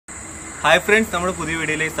Hi friends, നമ്മുടെ പുതിയ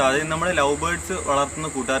വീഡിയോയിലേക്ക് സ്വാഗതം. നമ്മുടെ ലവ് ബേർഡ്സ് വളർത്തുന്ന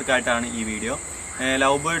കൂട്ടുകാർക്കായിട്ടാണ് ഈ വീഡിയോ.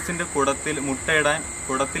 ലവ് ബേർഡ്സിന്റെ കുടത്തിൽ മുട്ടയിടാൻ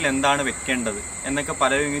കുടത്തിൽ എന്താണ് വെക്കേണ്ടത് എന്നൊക്കെ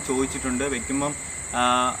പലരും ഇങ്ങനെ ചോദിച്ചിട്ടുണ്ട്. വെക്കുമ്പം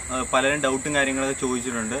പലരും ഡൗട്ടും കാര്യങ്ങളൊക്കെ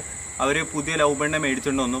ചോദിച്ചിട്ടുണ്ട്. അവർ പുതിയ ലവ് ബേർഡിനെ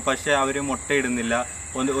മേടിച്ചുകൊണ്ട് വന്നു, പക്ഷേ അവർ മുട്ടയിടുന്നില്ല.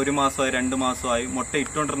 ഒരു മാസമായി 2 മാസമായി മുട്ട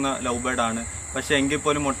ഇട്ടുകൊണ്ടിരുന്ന ലവ് ബേർഡാണ്, പക്ഷേ എങ്കിൽ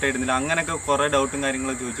പോലും മുട്ടയിടുന്നില്ല. അങ്ങനെയൊക്കെ കുറേ ഡൗട്ടും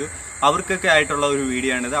കാര്യങ്ങളൊക്കെ ചോദിച്ചു. അവർക്കൊക്കെ ആയിട്ടുള്ള ഒരു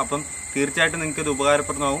വീഡിയോ ആണിത്. അപ്പം തീർച്ചയായിട്ടും നിങ്ങൾക്ക് ഇത്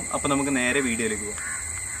ഉപകാരപ്രദമാകും. അപ്പം നമുക്ക് നേരെ വീഡിയോയിലേക്ക് പോകാം.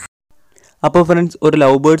 അപ്പോൾ ഫ്രണ്ട്സ്, ഒരു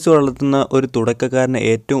ലവ് ബേർഡ്സ് വളർത്തുന്ന ഒരു തുടക്കക്കാരന്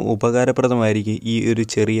ഏറ്റവും ഉപകാരപ്രദമായിരിക്കും ഈ ഒരു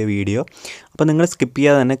ചെറിയ വീഡിയോ. അപ്പോൾ നിങ്ങൾ സ്കിപ്പ്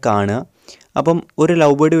ചെയ്യാതെ തന്നെ കാണുക. അപ്പം ഒരു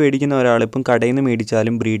ലവ് ബേർഡ് മേടിക്കുന്ന ഒരാൾ ഇപ്പം കടയിൽ നിന്ന്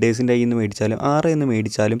മേടിച്ചാലും ബ്രീഡേഴ്സിൻ്റെ കയ്യിൽ നിന്ന് മേടിച്ചാലും ആരുടെ നിന്ന്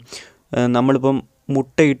മേടിച്ചാലും നമ്മളിപ്പം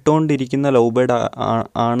മുട്ട ഇട്ടുകൊണ്ടിരിക്കുന്ന ലവ് ബേർഡ്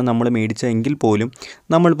ആണ് നമ്മൾ മേടിച്ചതെങ്കിൽ പോലും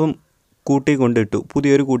നമ്മളിപ്പം കൂട്ടിക്കൊണ്ടിട്ടു,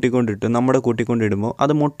 പുതിയൊരു കൂട്ടിക്കൊണ്ടിട്ടു, നമ്മുടെ കൂട്ടിക്കൊണ്ടിടുമ്പോൾ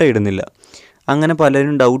അത് മുട്ടയിടുന്നില്ല. അങ്ങനെ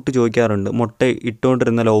പലരും ഡൗട്ട് ചോദിക്കാറുണ്ട്. മുട്ട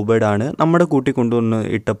ഇട്ടുകൊണ്ടിരുന്ന ലവ് ബേർഡാണ്, നമ്മുടെ കൂട്ടി കൊണ്ടുവന്ന്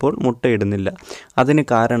ഇട്ടപ്പോൾ മുട്ടയിടുന്നില്ല, അതിന്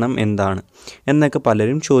കാരണം എന്താണ് എന്നൊക്കെ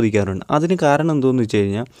പലരും ചോദിക്കാറുണ്ട്. അതിന് കാരണം എന്താണെന്ന് വെച്ച്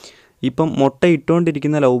കഴിഞ്ഞാൽ, ഇപ്പം മുട്ട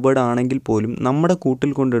ഇട്ടുകൊണ്ടിരിക്കുന്ന ലവ് ബേർഡ് ആണെങ്കിൽ പോലും നമ്മുടെ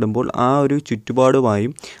കൂട്ടിൽ കൊണ്ടിടുമ്പോൾ ആ ഒരു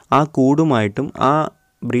ചുറ്റുപാടുമായും ആ കൂടുമായിട്ടും ആ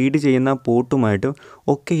ബ്രീഡ് ചെയ്യുന്ന പോട്ടുമായിട്ടും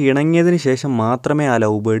ഒക്കെ ഇണങ്ങിയതിന് ശേഷം മാത്രമേ ആ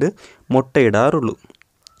ലവ് ബേർഡ് മുട്ടയിടാറുള്ളൂ.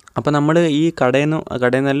 അപ്പോൾ നമ്മൾ ഈ കടയിൽ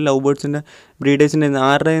നിന്ന് ലവ് ബേർഡ്സിൻ്റെ ബ്രീഡേഴ്സിൻ്റെ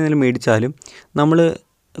ആരുടെ നിന്നും മേടിച്ചാലും നമ്മൾ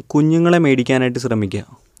കുഞ്ഞുങ്ങളെ മേടിക്കാനായിട്ട് ശ്രമിക്കുക.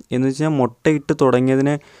 എന്ന് വെച്ചാൽ മുട്ടയിട്ട്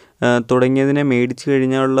തുടങ്ങിയതിനെ മേടിച്ച്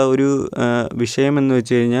കഴിഞ്ഞുള്ള ഒരു വിഷയം എന്ന്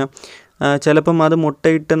വെച്ച് കഴിഞ്ഞാൽ, ചിലപ്പം അത്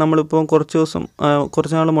മുട്ടയിട്ട് നമ്മളിപ്പോൾ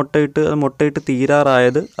കുറച്ച് നാൾ മുട്ടയിട്ട്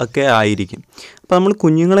തീരാറായത് ഒക്കെ ആയിരിക്കും. അപ്പോൾ നമ്മൾ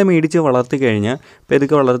കുഞ്ഞുങ്ങളെ മേടിച്ച് വളർത്തി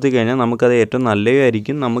കഴിഞ്ഞാൽ നമുക്കത് ഏറ്റവും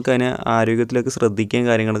നല്ലതായിരിക്കും. നമുക്കതിനെ ആരോഗ്യത്തിലൊക്കെ ശ്രദ്ധിക്കുകയും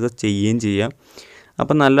കാര്യങ്ങളൊക്കെ ചെയ്യുകയും ചെയ്യാം.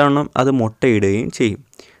 അപ്പം നല്ലവണ്ണം അത് മുട്ടയിടുകയും ചെയ്യും.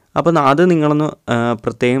 അപ്പം അത് നിങ്ങളൊന്ന്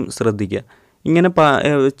പ്രത്യേകം ശ്രദ്ധിക്കുക. ഇങ്ങനെ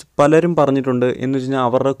പലരും പറഞ്ഞിട്ടുണ്ട്. എന്ന് വെച്ച് കഴിഞ്ഞാൽ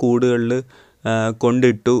അവരുടെ കൂടുകളിൽ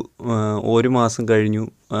കൊണ്ടിട്ടു 1 മാസം കഴിഞ്ഞു,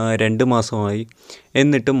 2 മാസമായി,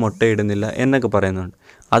 എന്നിട്ടും മുട്ടയിടുന്നില്ല എന്നൊക്കെ പറയുന്നുണ്ട്.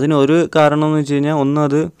 അതിനൊരു കാരണം എന്ന് വെച്ച് കഴിഞ്ഞാൽ,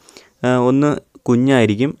 ഒന്ന്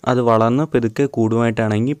കുഞ്ഞായിരിക്കും, അത് വളർന്ന് പെതുക്കെ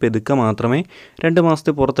കൂടുമായിട്ടാണെങ്കിൽ പെതുക്കെ മാത്രമേ 2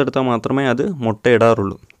 മാസത്തിൽ പുറത്തെടുത്താൽ മാത്രമേ അത്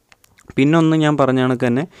മുട്ടയിടാറുള്ളൂ. പിന്നൊന്ന് ഞാൻ പറഞ്ഞ കണക്ക്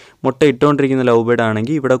തന്നെ, മുട്ട ഇട്ടുകൊണ്ടിരിക്കുന്ന ലവ് ബേർഡ്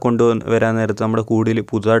ആണെങ്കിൽ ഇവിടെ കൊണ്ടുവരാൻ നേരത്ത് നമ്മുടെ കൂടിൽ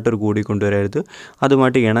പുതുതായിട്ടൊരു കൂടി കൊണ്ടുവരരുത്,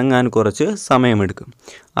 അതുമായിട്ട് ഇണങ്ങാൻ കുറച്ച് സമയമെടുക്കും.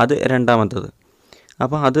 അത് രണ്ടാമത്തത്.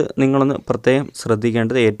 അപ്പോൾ അത് നിങ്ങളൊന്ന് പ്രത്യേകം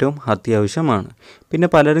ശ്രദ്ധിക്കേണ്ടത് ഏറ്റവും അത്യാവശ്യമാണ്. പിന്നെ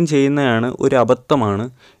പലരും ചെയ്യുന്നതാണ് ഒരു അബദ്ധമാണ്.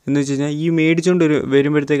 എന്ന് വെച്ച് കഴിഞ്ഞാൽ, ഈ മേടിച്ചുകൊണ്ട്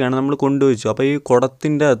വരുമ്പോഴത്തേക്കാണ് നമ്മൾ കൊണ്ടുവച്ചു. അപ്പോൾ ഈ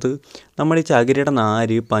കുടത്തിൻ്റെ അകത്ത് നമ്മൾ ഈ ചകിരിയുടെ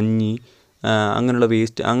നാര്, പഞ്ഞി, അങ്ങനെയുള്ള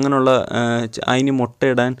വേസ്റ്റ്, അങ്ങനെയുള്ള അതിന്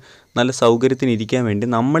മുട്ടയിടാൻ നല്ല സൗകര്യത്തിന് ഇരിക്കാൻ വേണ്ടി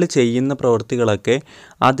നമ്മൾ ചെയ്യുന്ന പ്രവൃത്തികളൊക്കെ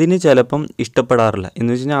അതിന് ചിലപ്പം ഇഷ്ടപ്പെടാറില്ല.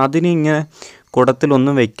 എന്ന് വെച്ച് കഴിഞ്ഞാൽ, അതിന് ഇങ്ങനെ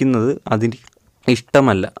കുടത്തിലൊന്നും വെക്കുന്നത് അതിന്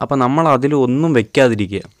ഇഷ്ടമല്ല. അപ്പോൾ നമ്മൾ അതിലൊന്നും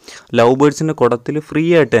വെക്കാതിരിക്കുക. ലവ് ബേർഡ്സിൻ്റെ കുടത്തിൽ ഫ്രീ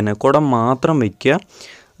ആയിട്ട് തന്നെ കുടം മാത്രം വയ്ക്കുക.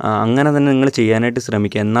 അങ്ങനെ തന്നെ നിങ്ങൾ ചെയ്യാനായിട്ട്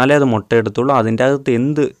ശ്രമിക്കുക. എന്നാലേ അത് മുട്ടയെടുത്തുള്ളൂ. അതിൻ്റെ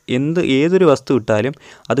അകത്ത് ഏതൊരു വസ്തു ഇട്ടാലും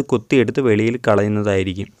അത് കൊത്തിയെടുത്ത് വെളിയിൽ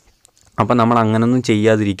കളയുന്നതായിരിക്കും. അപ്പോൾ നമ്മൾ അങ്ങനൊന്നും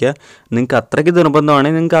ചെയ്യാതിരിക്കുക. നിങ്ങൾക്ക് അത്രയ്ക്ക്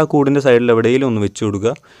നിർബന്ധമാണെങ്കിൽ നിങ്ങൾക്ക് ആ കൂടിൻ്റെ സൈഡിൽ എവിടെയെങ്കിലും ഒന്ന് വെച്ച്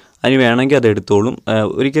കൊടുക്കുക. അതിന് വേണമെങ്കിൽ അത് എടുത്തോളും.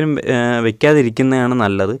 ഒരിക്കലും വെക്കാതിരിക്കുന്നതാണ്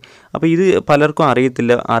നല്ലത്. അപ്പോൾ ഇത് പലർക്കും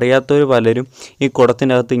അറിയത്തില്ല. അറിയാത്തവർ പലരും ഈ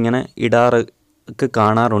കുടത്തിൻ്റെ അകത്ത് ഇങ്ങനെ ഇടാറൊക്കെ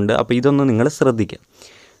കാണാറുണ്ട്. അപ്പോൾ ഇതൊന്ന് നിങ്ങൾ ശ്രദ്ധിക്കുക.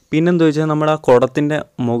 പിന്നെന്താ വെച്ചാൽ, നമ്മുടെ ആ കുടത്തിൻ്റെ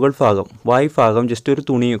മുകൾ ഭാഗം, ഭാഗം ജസ്റ്റ്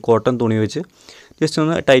ഒരു കോട്ടൺ തുണി വെച്ച് ജസ്റ്റ്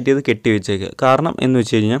ഒന്ന് ടൈറ്റ് ചെയ്ത് കെട്ടി വെച്ചേക്കുക. കാരണം എന്ന്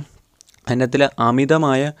വെച്ച് കഴിഞ്ഞാൽ, അതിനകത്തിൽ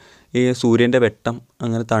അമിതമായ ഈ സൂര്യൻ്റെ വെട്ടം,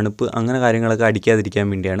 അങ്ങനെ തണുപ്പ്, അങ്ങനെ കാര്യങ്ങളൊക്കെ അടിക്കാതിരിക്കാൻ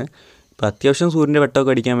വേണ്ടിയാണ്. ഇപ്പോൾ അത്യാവശ്യം സൂര്യൻ്റെ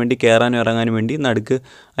വെട്ടമൊക്കെ അടിക്കാൻ വേണ്ടി കയറാനും ഇറങ്ങാനും വേണ്ടി നടുക്ക്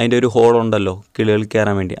അതിൻ്റെ ഒരു ഹോളുണ്ടല്ലോ കിളികൾ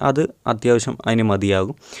കയറാൻ വേണ്ടി, അത് അത്യാവശ്യം അതിന്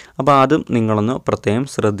മതിയാകും. അപ്പോൾ അതും നിങ്ങളൊന്ന് പ്രത്യേകം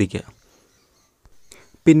ശ്രദ്ധിക്കുക.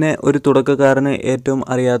 പിന്നെ ഒരു തുടക്കക്കാരന് ഏറ്റവും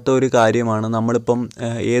അറിയാത്ത ഒരു കാര്യമാണ്, നമ്മളിപ്പം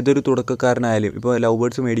ഏതൊരു തുടക്കക്കാരനായാലും, ഇപ്പോൾ ലവ്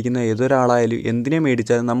ബേർഡ്സ് മേടിക്കുന്ന ഏതൊരാളായാലും എന്തിനെ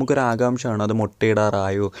മേടിച്ചാലും നമുക്കൊരു ആകാംക്ഷയാണ്, അത്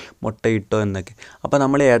മുട്ടയിടാറായോ, മുട്ടയിട്ടോ എന്നൊക്കെ. അപ്പോൾ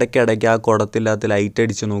നമ്മൾ ഇടയ്ക്കിടയ്ക്ക് ആ കുടത്തിനകത്ത് ലൈറ്റ്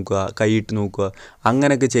അടിച്ച് നോക്കുക, കൈയിട്ട് നോക്കുക,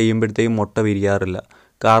 അങ്ങനെയൊക്കെ ചെയ്യുമ്പോഴത്തേക്കും മുട്ട വിരിയാറില്ല.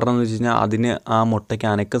 കാരണം എന്ന് വെച്ച് കഴിഞ്ഞാൽ, അതിന് ആ മുട്ടയ്ക്ക്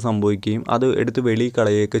അനക്കം സംഭവിക്കുകയും അത് എടുത്ത് വെളിയിൽ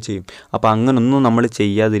കളയുകയൊക്കെ ചെയ്യും. അപ്പോൾ അങ്ങനൊന്നും നമ്മൾ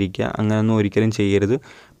ചെയ്യാതിരിക്കുക. അങ്ങനെയൊന്നും ഒരിക്കലും ചെയ്യരുത്.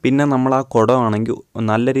 പിന്നെ നമ്മൾ ആ കുടമാണെങ്കിൽ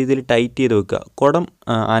നല്ല രീതിയിൽ ടൈറ്റ് ചെയ്ത് വെക്കുക. കുടം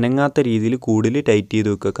അനങ്ങാത്ത രീതിയിൽ കൂടുതൽ ടൈറ്റ് ചെയ്ത്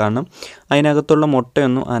വെക്കുക. കാരണം അതിനകത്തുള്ള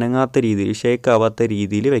മുട്ടയൊന്നും അനങ്ങാത്ത രീതിയിൽ, ഷേക്ക് ആവാത്ത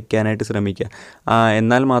രീതിയിൽ വെക്കാനായിട്ട് ശ്രമിക്കുക.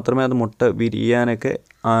 എന്നാൽ മാത്രമേ അത് മുട്ട വിരിയാനൊക്കെ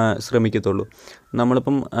ശ്രമിക്കത്തുള്ളൂ.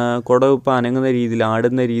 നമ്മളിപ്പം കുടം ഇപ്പോൾ അനങ്ങുന്ന രീതിയിൽ,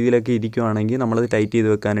 ആടുന്ന രീതിയിലൊക്കെ ഇരിക്കുവാണെങ്കിൽ നമ്മളത് ടൈറ്റ് ചെയ്ത്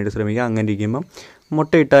വെക്കാനായിട്ട് ശ്രമിക്കുക. അങ്ങനെ ഇരിക്കുമ്പം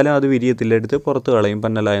മുട്ടയിട്ടാലും അത് വിരിയത്തില്ല, എടുത്ത് പുറത്ത് കളയും,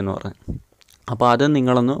 പന്നലായെന്ന് പറഞ്ഞ്. അപ്പോൾ അത്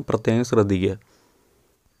നിങ്ങളൊന്ന് പ്രത്യേകം ശ്രദ്ധിക്കുക.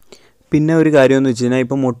 പിന്നെ ഒരു കാര്യമെന്ന് വെച്ച് കഴിഞ്ഞാൽ,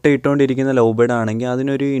 ഇപ്പം മുട്ടയിട്ടുകൊണ്ടിരിക്കുന്ന ലവ് ബേർഡ് ആണെങ്കിൽ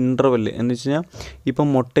അതിനൊരു ഇൻ്റർവെൽ എന്ന് വെച്ച് കഴിഞ്ഞാൽ, ഇപ്പം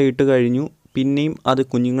മുട്ടയിട്ട് കഴിഞ്ഞു, പിന്നെയും അത്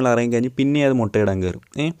കുഞ്ഞുങ്ങൾ ഇറങ്ങി കഴിഞ്ഞ് പിന്നെയും അത് മുട്ടയിടാൻ കയറും.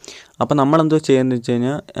 അപ്പോൾ നമ്മളെന്തോ ചെയ്യുന്നത് വെച്ച്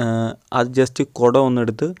കഴിഞ്ഞാൽ, അത് ജസ്റ്റ് കുട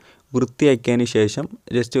ഒന്നെടുത്ത് വൃത്തിയാക്കിയതിന് ശേഷം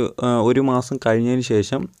ജസ്റ്റ് 1 മാസം കഴിഞ്ഞതിന്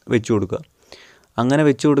ശേഷം വെച്ച് കൊടുക്കുക. അങ്ങനെ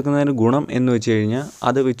വെച്ച് കൊടുക്കുന്നതിന് ഗുണം എന്ന് വെച്ച് കഴിഞ്ഞാൽ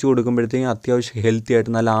അത് വെച്ച് കൊടുക്കുമ്പോഴത്തേക്കും അത്യാവശ്യം ഹെൽത്തി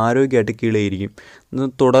ആയിട്ട് നല്ല ആരോഗ്യമായിട്ട് കിളിയിരിക്കും.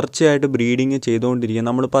 തുടർച്ചയായിട്ട് ബ്രീഡിങ് ചെയ്തുകൊണ്ടിരിക്കും.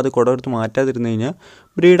 നമ്മളിപ്പോൾ അത് കുടമെടുത്ത് മാറ്റാതിരുന്ന് കഴിഞ്ഞാൽ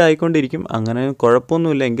ബ്രീഡ് ആയിക്കൊണ്ടിരിക്കും. അങ്ങനെ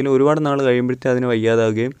കുഴപ്പമൊന്നുമില്ല. എങ്കിലും ഒരുപാട് നാൾ കഴിയുമ്പോഴത്തേക്കും അതിന്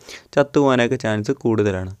വയ്യാതാവുകയും ചത്തുപോകാനൊക്കെ ചാൻസ്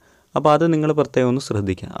കൂടുതലാണ്. അപ്പോൾ അത് നിങ്ങൾ പ്രത്യേകം ഒന്ന്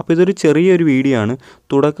ശ്രദ്ധിക്കുക. അപ്പോൾ ഇതൊരു ചെറിയൊരു വീഡിയോ ആണ്.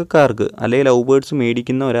 തുടക്കക്കാർക്ക് അല്ലെങ്കിൽ ലവ് ബേർഡ്സ്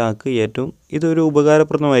മേടിക്കുന്ന ഒരാൾക്ക് ഏറ്റവും ഇതൊരു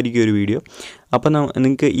ഉപകാരപ്രദമായിരിക്കും ഒരു വീഡിയോ. അപ്പോൾ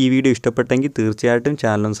നിങ്ങൾക്ക് ഈ വീഡിയോ ഇഷ്ടപ്പെട്ടെങ്കിൽ തീർച്ചയായിട്ടും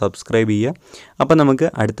ചാനൽ ഒന്ന് സബ്സ്ക്രൈബ് ചെയ്യുക. അപ്പോൾ നമുക്ക്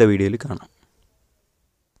അടുത്ത വീഡിയോയിൽ കാണാം.